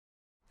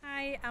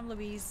I'm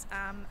Louise,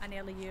 I'm an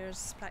early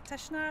years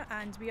practitioner,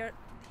 and we are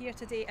here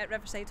today at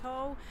Riverside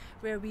Hall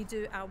where we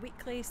do a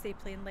weekly Stay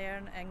Play and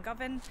Learn in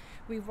Govan.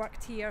 We've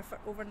worked here for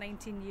over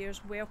 19 years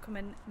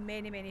welcoming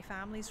many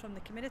families from the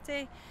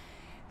community.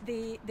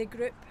 The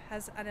group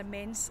has an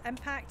immense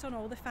impact on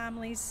all the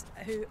families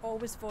who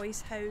always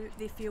voice how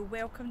they feel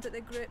welcomed at the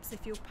groups, they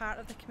feel part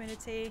of the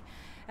community.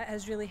 It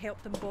has really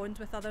helped them bond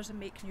with others and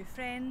make new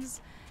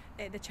friends.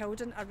 The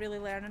children are really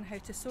learning how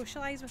to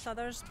socialise with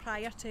others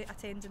prior to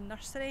attending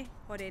nursery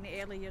or any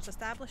early years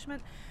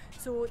establishment.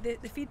 So the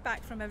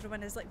feedback from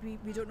everyone is like,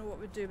 we don't know what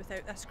we'd do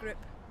without this group.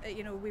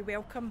 We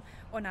welcome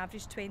on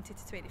average 20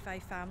 to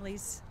 25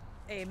 families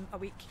a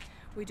week.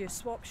 We do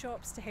swap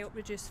shops to help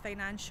reduce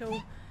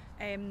financial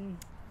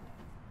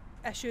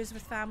issues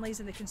with families,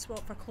 and they can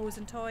swap for clothes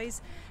and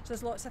toys. So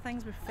there's lots of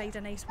things. We provide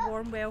a nice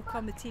warm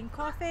welcome, the tea and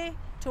coffee,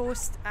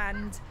 toast,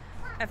 and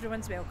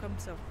everyone's welcome.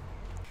 So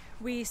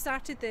we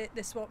started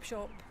the swap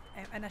shop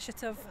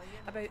initiative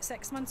about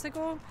 6 months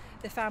ago.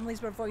 The families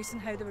were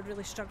voicing how they were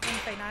really struggling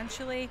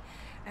financially,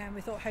 and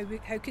we thought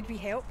how could we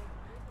help?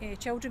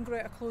 Children grow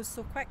out of clothes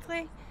so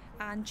quickly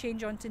and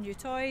change onto new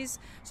toys,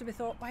 so we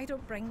thought, why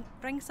don't bring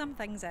some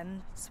things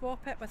in,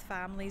 swap it with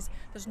families.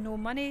 There's no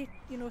money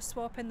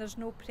swapping, there's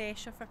no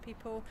pressure for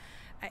people,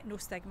 no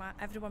stigma.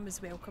 Everyone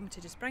was welcome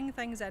to just bring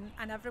things in,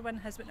 and everyone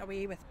has went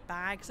away with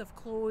bags of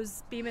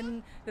clothes,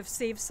 beaming. They've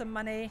saved some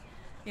money,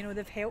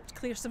 they've helped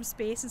clear some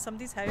space in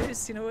somebody's house.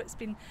 It's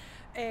been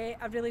a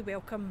really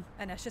welcome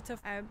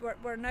initiative.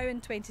 We're now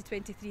in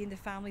 2023 and the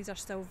families are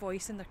still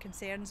voicing their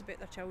concerns about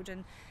their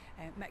children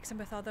mixing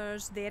with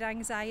others. Their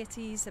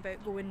anxieties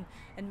about going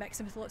and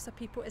mixing with lots of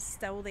people is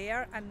still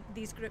there, and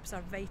these groups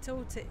are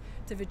vital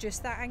to reduce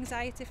that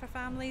anxiety for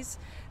families.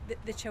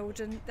 The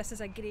children, this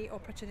is a great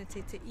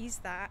opportunity to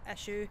ease that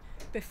issue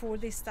before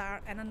they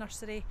start in a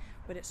nursery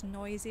where it's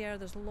noisier,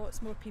 there's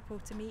lots more people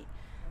to meet.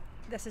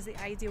 This is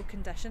the ideal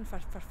condition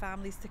for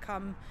families to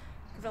come,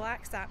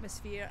 relaxed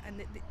atmosphere, and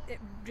it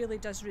really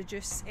does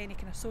reduce any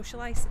kind of social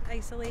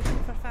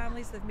isolation for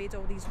families. They've made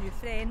all these new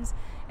friends.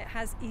 It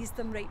has eased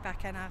them right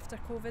back in after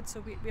COVID,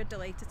 so we're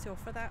delighted to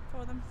offer that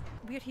for them.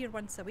 We're here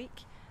once a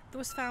week.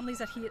 Those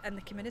families are here in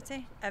the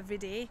community every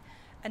day,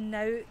 and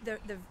now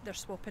they're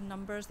swapping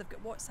numbers. They've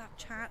got WhatsApp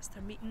chats,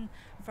 they're meeting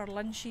for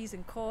lunches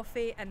and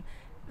coffee, and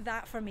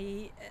that for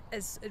me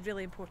is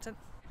really important.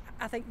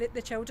 I think that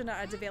the children are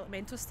at a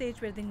developmental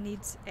stage where they need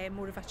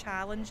more of a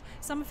challenge.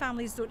 Some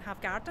families don't have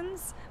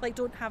gardens,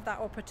 don't have that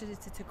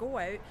opportunity to go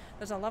out.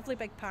 There's a lovely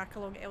big park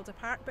along Elder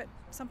Park, but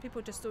some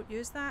people just don't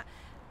use that.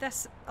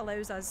 This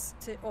allows us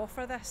to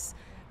offer this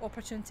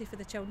opportunity for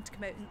the children to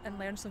come out and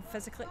learn some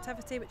physical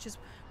activity, which is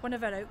one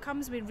of our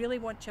outcomes. We really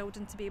want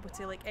children to be able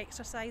to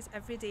exercise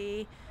every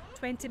day,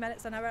 20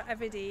 minutes an hour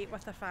every day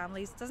with their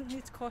families. It doesn't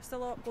need to cost a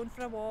lot, going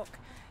for a walk,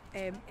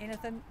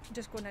 anything,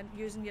 just going in,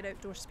 using your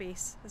outdoor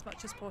space as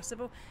much as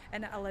possible,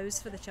 and it allows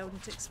for the children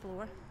to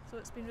explore. So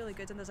it's been really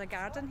good, and there's a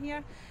garden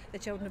here. The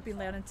children have been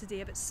learning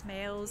today about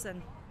smells,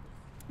 and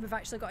we've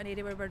actually got an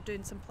area where we're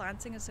doing some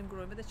planting and some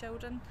growing with the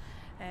children.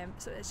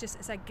 So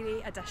it's a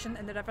great addition,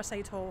 and the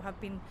Riverside Hall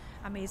have been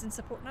amazing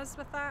supporting us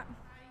with that.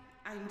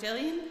 I'm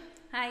Gillian.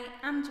 Hi,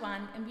 I'm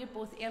Joanne, and we're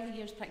both early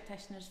years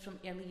practitioners from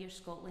Early Years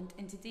Scotland,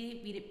 and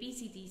today we're at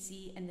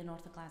BCDC in the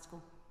north of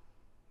Glasgow.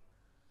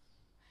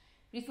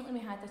 Recently we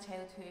had a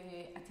child who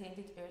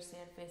attended our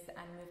service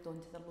and moved on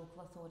to their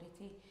local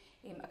authority.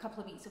 A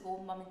couple of weeks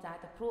ago, Mum and Dad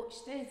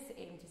approached us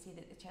to say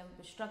that the child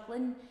was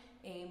struggling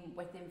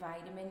with the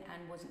environment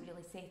and wasn't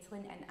really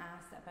settling, and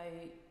asked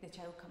about the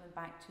child coming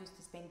back to us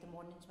to spend the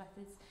mornings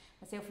with us.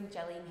 Myself and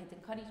Gillian had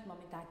encouraged Mum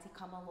and Dad to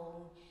come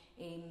along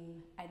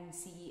and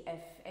see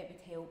if it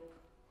would help.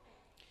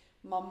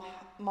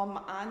 Mum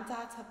and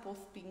Dad have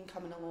both been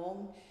coming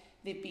along.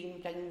 They've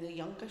been bringing the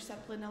younger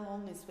sibling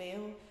along as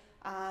well,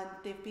 and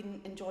they've been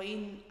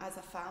enjoying, as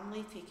a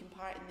family, taking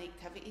part in the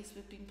activities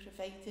we've been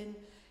providing,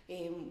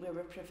 where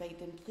we're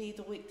providing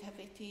play-doh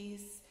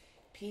activities,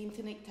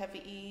 painting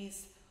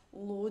activities,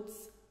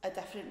 loads of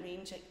different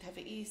range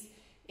activities,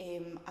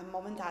 and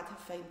Mum and Dad have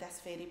found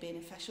this very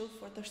beneficial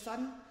for their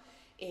son,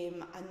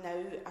 and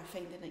now are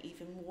finding it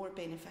even more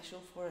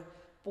beneficial for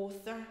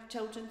both their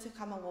children to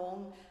come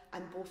along,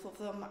 and both of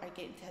them are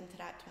getting to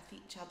interact with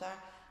each other,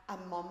 and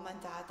Mum and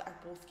Dad are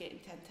both getting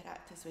to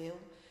interact as well.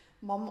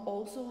 Mum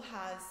also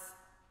has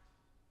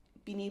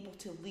been able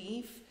to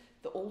leave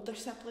the older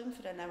sibling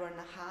for an hour and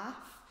a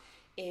half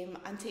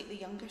and take the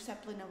younger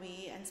sibling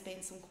away and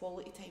spend some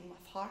quality time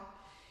with her,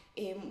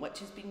 which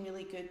has been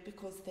really good,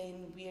 because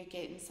then we are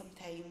getting some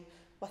time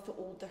with the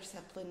older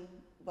sibling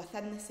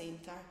within the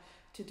centre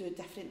to do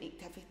different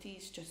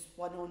activities, just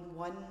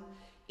one-on-one,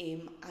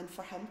 and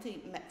for him to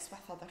mix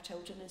with other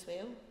children as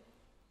well.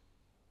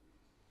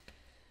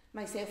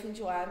 Myself and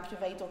Joanne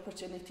provide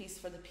opportunities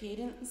for the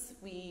parents.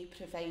 We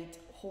provide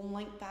home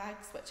link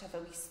bags, which have a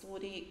wee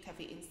story,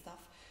 activity and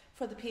stuff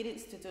for the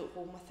parents to do at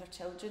home with their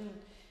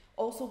children.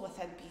 Also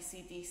within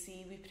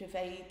BCDC, we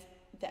provide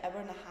the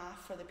hour and a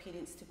half for the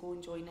parents to go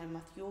and join in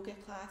with yoga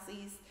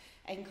classes,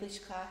 English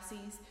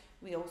classes.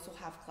 We also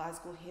have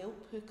Glasgow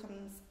Help, who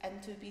comes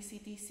into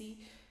BCDC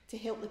to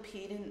help the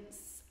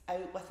parents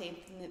out with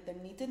anything that they're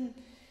needing.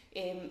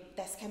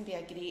 This can be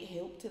a great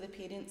help to the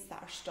parents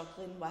that are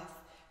struggling with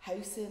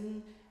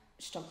housing,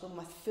 struggling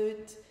with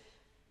food.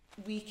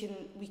 We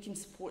can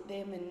support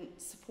them and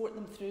support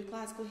them through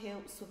Glasgow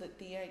Help so that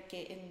they are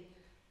getting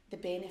the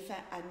benefit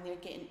and they're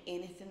getting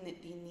anything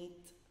that they need.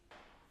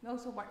 We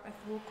also work with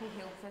local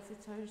health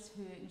visitors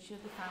who ensure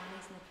the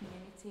families in the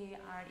community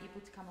are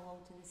able to come along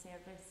to the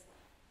service.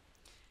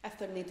 If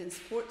they're needing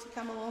support to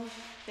come along,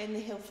 then the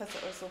health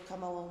visitors will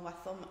come along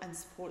with them and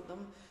support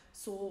them.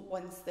 So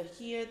once they're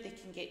here, they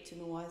can get to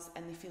know us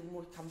and they feel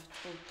more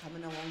comfortable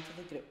coming along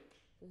to the group.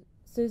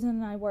 Susan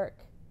and I work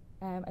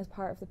as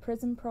part of the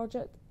prison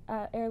project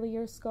at Early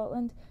Years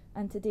Scotland,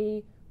 and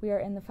today we are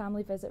in the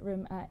family visit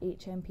room at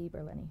HMP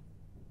Berlini.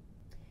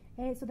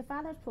 So the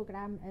Fathers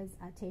programme is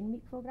a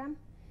 10-week programme.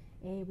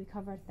 We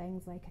cover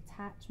things like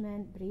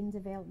attachment, brain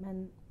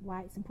development,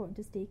 why it's important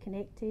to stay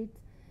connected.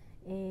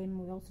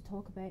 We also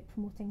talk about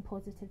promoting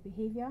positive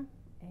behaviour,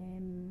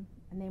 and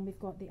then we've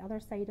got the other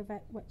side of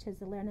it, which is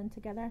the learning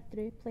together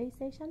through play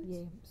sessions.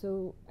 Yeah,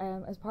 so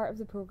as part of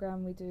the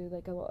programme we do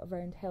like a lot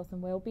around health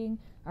and well-being.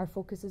 Our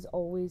focus is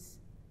always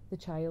the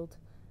child.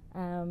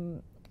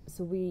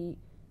 So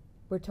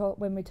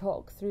when we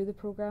talk through the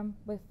programme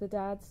with the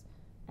dads,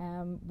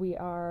 we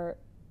are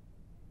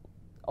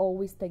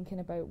always thinking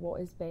about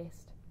what is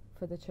best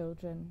for the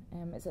children.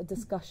 It's a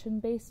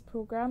discussion-based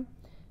programme,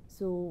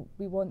 so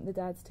we want the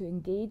dads to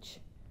engage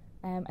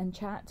and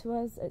chat to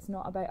us. It's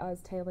not about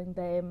us telling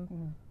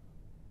them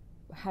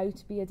how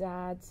to be a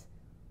dad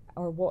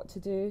or what to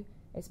do.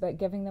 It's about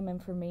giving them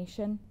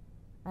information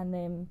and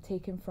them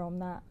taking from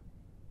that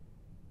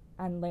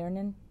and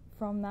learning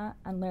from that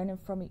and learning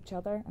from each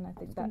other, and I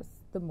think that's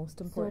the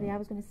most important. Sorry, I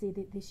was going to say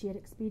that they share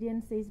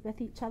experiences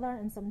with each other,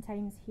 and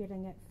sometimes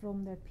hearing it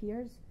from their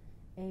peers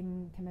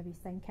can maybe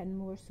sink in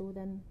more so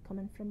than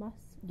coming from us.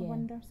 I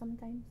wonder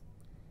sometimes.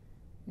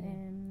 Yeah.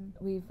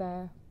 We've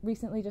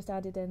recently just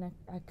added in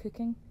a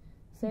cooking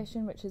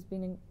session, which has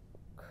been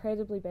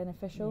incredibly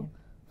beneficial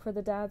for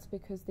the dads,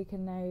 because they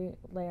can now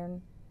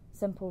learn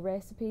simple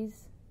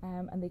recipes,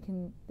 and they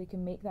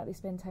can make that. They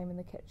spend time in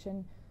the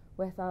kitchen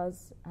with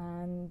us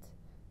and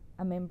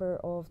a member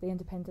of the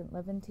independent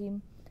living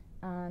team,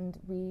 and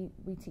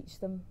we teach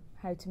them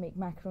how to make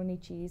macaroni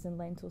cheese and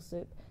lentil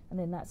soup, and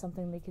then that's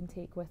something they can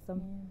take with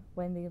them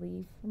when they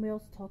leave. And we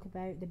also talk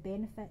about the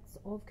benefits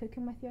of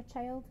cooking with your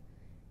child,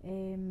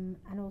 and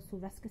also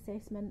risk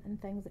assessment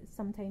and things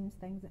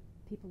that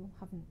people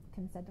haven't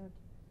considered,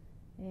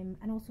 and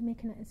also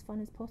making it as fun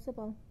as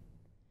possible.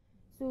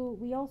 So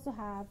we also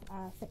have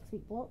a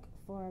 6-week block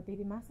for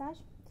baby massage.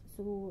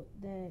 So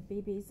the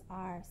babies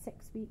are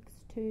 6 weeks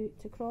to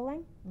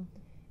crawling,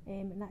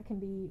 and that can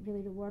be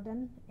really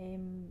rewarding.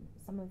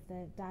 Some of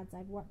the dads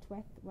I've worked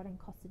with were in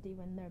custody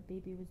when their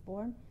baby was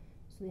born,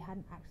 so they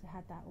hadn't actually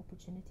had that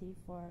opportunity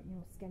for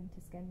skin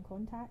to skin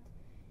contact.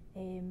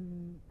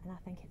 And I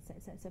think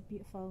it's a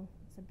beautiful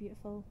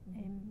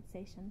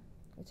session.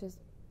 It's just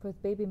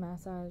with baby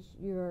massage,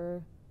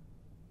 you're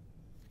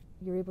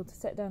able to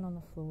sit down on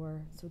the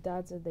floor, so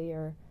dads are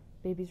there,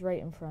 baby's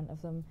right in front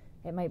of them.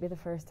 It might be the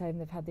first time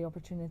they've had the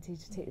opportunity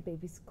to take the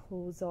baby's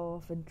clothes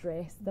off and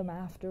dress them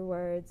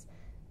afterwards.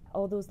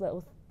 All those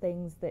little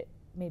things that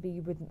maybe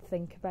you wouldn't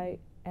think about.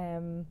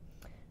 And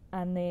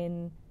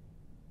then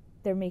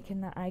they're making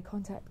that eye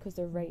contact because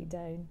they're right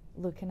down,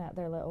 looking at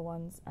their little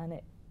ones,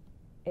 and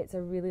it's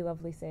a really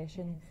lovely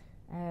session.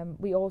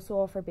 We also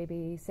offer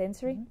baby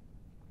sensory.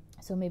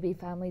 So maybe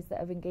families that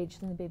have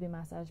engaged in the baby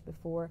massage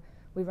before,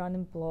 we run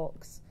in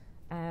blocks.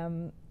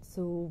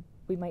 So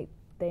we might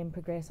then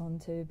progress on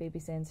to baby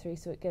sensory,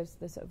 so it gives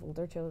the sort of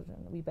older children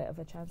a wee bit of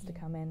a chance to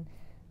come in,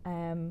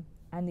 and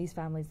these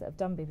families that have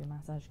done baby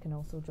massage can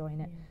also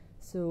join it.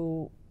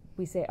 So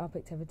we set up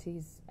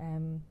activities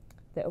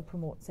that will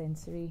promote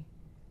sensory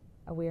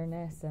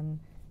awareness, and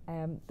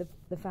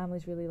the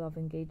families really love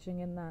engaging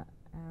in that,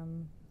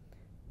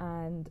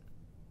 and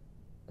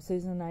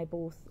Susan and I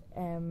both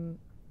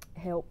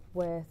help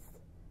with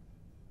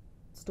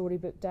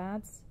Storybook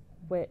Dads,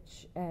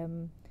 which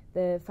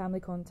the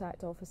family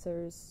contact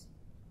officers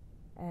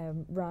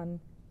run,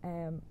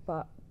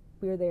 but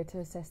we're there to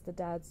assist the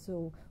dads,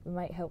 so we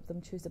might help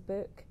them choose a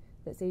book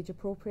that's age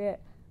appropriate,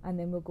 and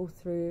then we'll go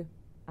through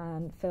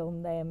and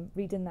film them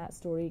reading that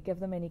story, give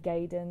them any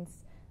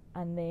guidance,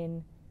 and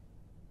then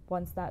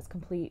once that's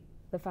complete,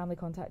 the family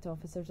contact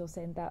officers will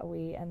send that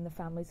away, and the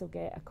families will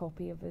get a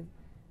copy of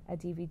a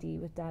DVD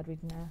with dad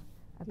reading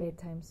a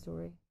bedtime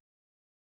story.